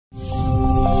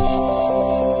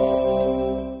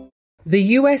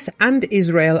The US and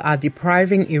Israel are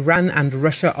depriving Iran and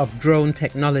Russia of drone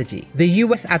technology. The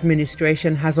US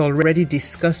administration has already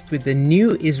discussed with the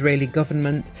new Israeli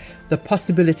government the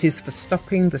possibilities for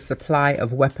stopping the supply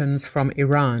of weapons from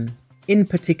Iran, in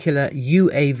particular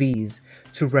UAVs,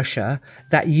 to Russia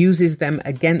that uses them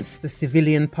against the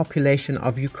civilian population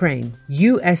of Ukraine.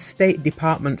 US State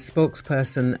Department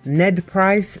spokesperson Ned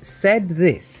Prays said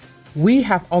this: "We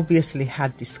have obviously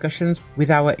had discussions with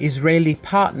our Israeli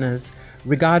partners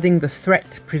regarding the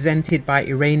threat presented by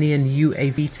Iranian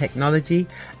UAV technology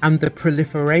and the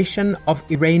proliferation of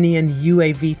Iranian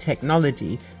UAV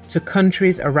technology to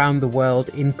countries around the world,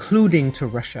 including to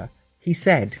Russia," he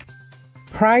said.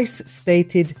 Prays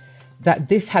stated that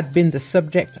this had been the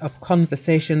subject of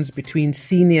conversations between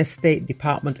senior State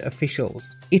Department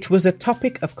officials. It was a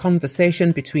topic of conversation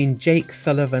between Jeyk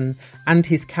Sullivan and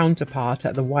his counterpart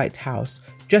at the White House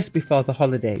just before the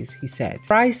holidays, he said.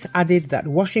 Prays added that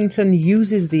Washington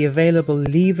uses the available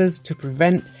levers to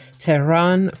prevent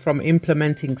Tehran from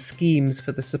implementing schemes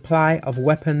for the supply of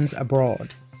weapons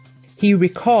abroad. He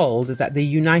recalled that the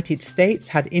United States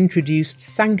had introduced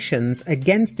sanctions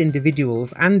against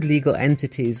individuals and legal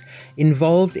entities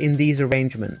involved in these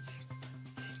arrangements.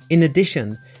 In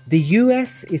addition, the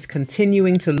US is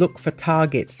continuing to look for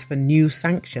targets for new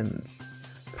sanctions.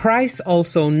 Prays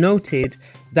also noted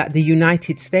that the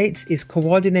United States is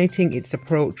coordinating its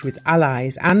approach with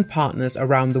allies and partners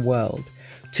around the world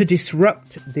to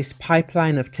disrupt this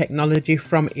pipeline of technology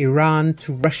from Iran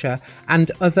to Russia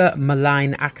and other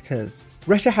malign actors.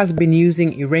 Russia has been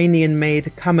using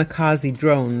Iranian-made kamikaze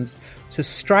drones to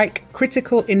strike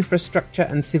critical infrastructure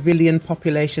and civilian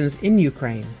populations in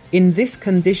Ukraine. In this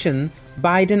condition,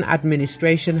 Biden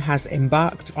administration has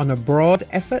embarked on a broad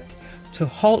effort to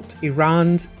halt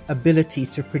Iran's ability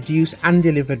to produce and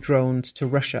deliver drones to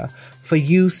Russia for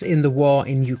use in the war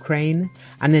in Ukraine,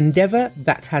 an endeavor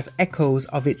that has echoes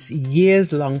of its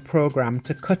years-long program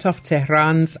to cut off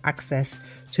Tehran's access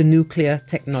to nuclear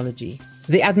technology.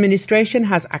 The administration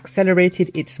has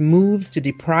accelerated its moves to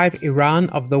deprive Iran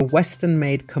of the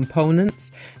Western-made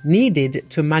components needed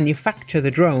to manufacture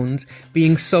the drones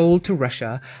being sold to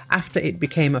Russia after it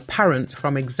became apparent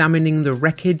from examining the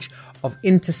wreckage of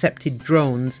intercepted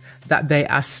drones that they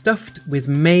are stuffed with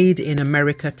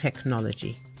made-in-America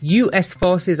technology. US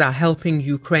forces are helping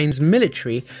Ukraine's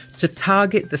military to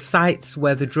target the sites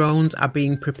where the drones are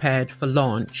being prepared for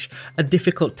launch, a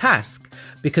difficult task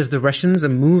because the Russians are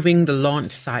moving the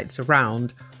launch sites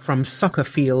around from soccer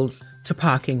fields to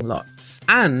parking lots.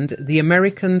 And the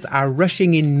Americans are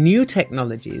rushing in new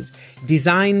technologies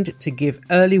designed to give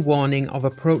early warning of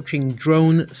approaching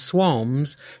drone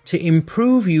swarms to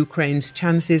improve Ukraine's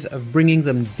chances of bringing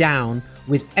them down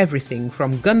with everything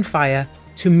from gunfire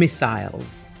to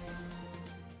missiles.